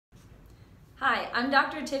Hi, I'm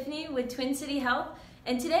Dr. Tiffany with Twin City Health,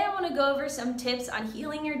 and today I want to go over some tips on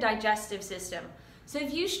healing your digestive system. So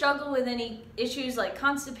if you struggle with any issues like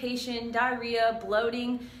constipation, diarrhea,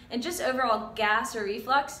 bloating, and just overall gas or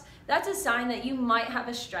reflux, that's a sign that you might have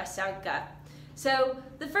a stressed out gut. So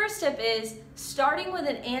the first tip is starting with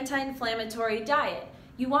an anti-inflammatory diet.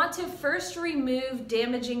 You want to first remove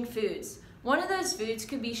damaging foods. One of those foods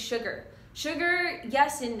could be sugar. Sugar,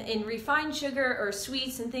 yes, in refined sugar or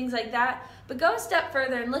sweets and things like that, but go a step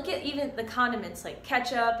further and look at even the condiments like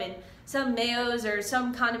ketchup and some mayos or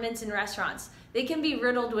some condiments in restaurants. They can be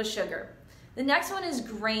riddled with sugar. The next one is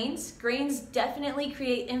grains. Grains definitely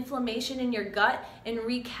create inflammation in your gut and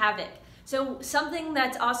wreak havoc. So something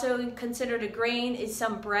that's also considered a grain is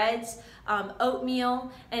some breads,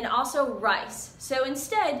 oatmeal, and also rice. So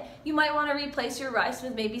instead, you might want to replace your rice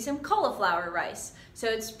with maybe some cauliflower rice. So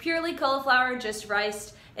it's purely cauliflower, just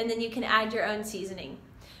rice, and then you can add your own seasoning.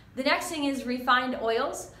 The next thing is refined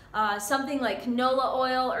oils, something like canola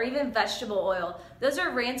oil or even vegetable oil. Those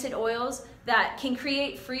are rancid oils that can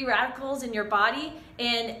create free radicals in your body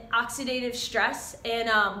and oxidative stress, and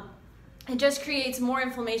it just creates more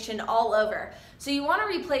inflammation all over. So you want to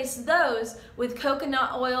replace those with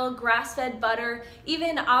coconut oil, grass-fed butter,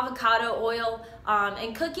 even avocado oil.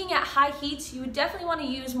 And cooking at high heats, you would definitely want to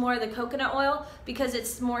use more of the coconut oil because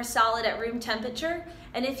it's more solid at room temperature.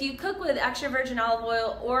 And if you cook with extra virgin olive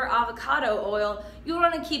oil or avocado oil, you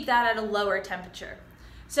want to keep that at a lower temperature.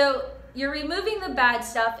 So you're removing the bad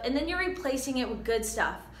stuff and then you're replacing it with good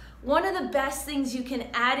stuff. One of the best things you can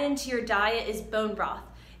add into your diet is bone broth.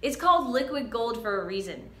 It's called liquid gold for a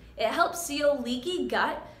reason. It helps seal leaky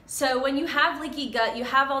gut. So when you have leaky gut, you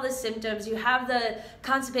have all the symptoms, you have the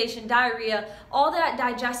constipation, diarrhea, all that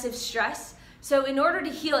digestive stress. So in order to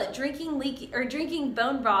heal it, drinking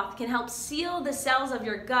bone broth can help seal the cells of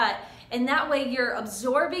your gut, and that way you're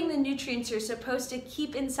absorbing the nutrients you're supposed to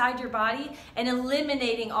keep inside your body and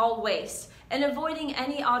eliminating all waste and avoiding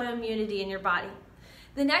any autoimmunity in your body.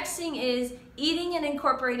 The next thing is eating and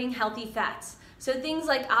incorporating healthy fats. So things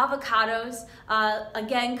like avocados,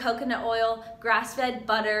 again, coconut oil, grass-fed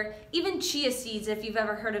butter, even chia seeds if you've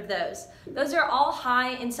ever heard of those. Those are all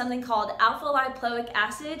high in something called alpha-lipoic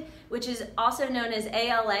acid, which is also known as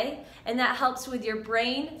ALA, and that helps with your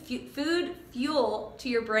brain, food fuel to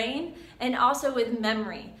your brain, and also with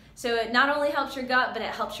memory. So it not only helps your gut, but it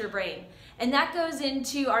helps your brain. And that goes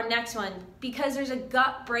into our next one. Because there's a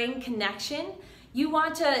gut-brain connection, you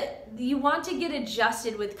want to get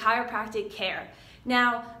adjusted with chiropractic care.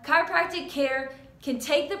 Now, chiropractic care can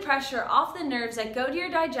take the pressure off the nerves that go to your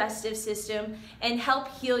digestive system and help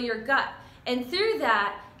heal your gut. And through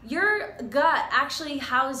that, your gut actually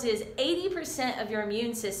houses 80% of your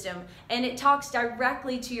immune system, and it talks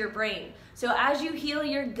directly to your brain. So as you heal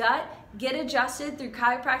your gut, get adjusted through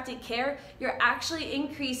chiropractic care, you're actually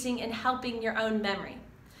increasing and helping your own memory.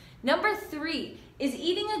 Number 3 is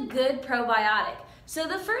eating a good probiotic. So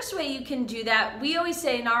the first way you can do that, we always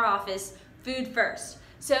say in our office, food first.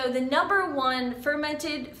 So the number 1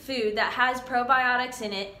 fermented food that has probiotics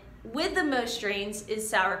in it with the most strains is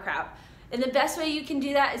sauerkraut. And the best way you can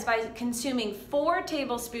do that is by consuming 4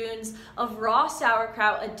 tablespoons of raw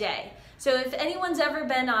sauerkraut a day. So if anyone's ever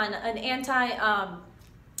been on an antibiotic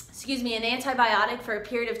for a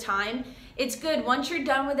period of time, it's good once you're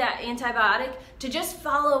done with that antibiotic to just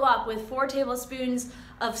follow up with 4 tablespoons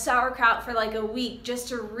of sauerkraut for like a week just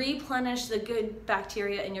to replenish the good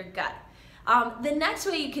bacteria in your gut. The next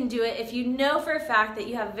way you can do it, if you know for a fact that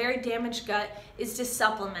you have very damaged gut, is to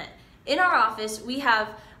supplement. In our office, we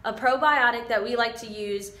have a probiotic that we like to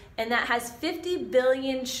use, and that has 50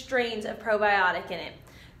 billion strains of probiotic in it.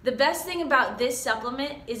 The best thing about this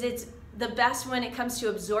supplement is it's the best when it comes to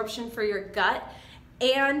absorption for your gut,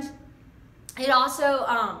 and it also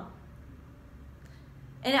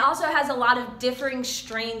has a lot of differing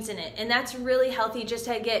strains in it, and that's really healthy just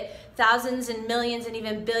to get thousands and millions and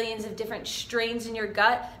even billions of different strains in your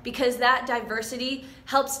gut, because that diversity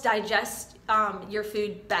helps digest your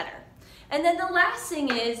food better. And then the last thing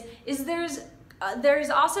is there's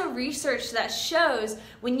also research that shows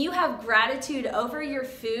when you have gratitude over your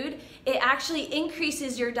food, it actually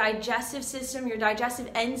increases your digestive system, your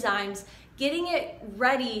digestive enzymes, getting it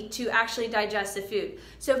ready to actually digest the food.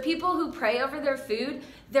 So people who pray over their food,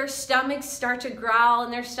 their stomachs start to growl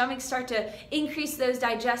and their stomachs start to increase those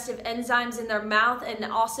digestive enzymes in their mouth and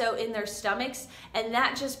also in their stomachs, and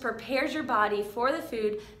that just prepares your body for the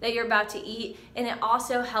food that you're about to eat, and it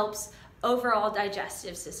also helps overall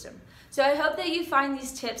digestive system. So I hope that you find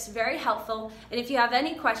these tips very helpful, and if you have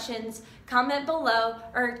any questions, comment below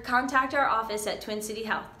or contact our office at Twin City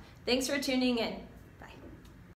Health. Thanks for tuning in.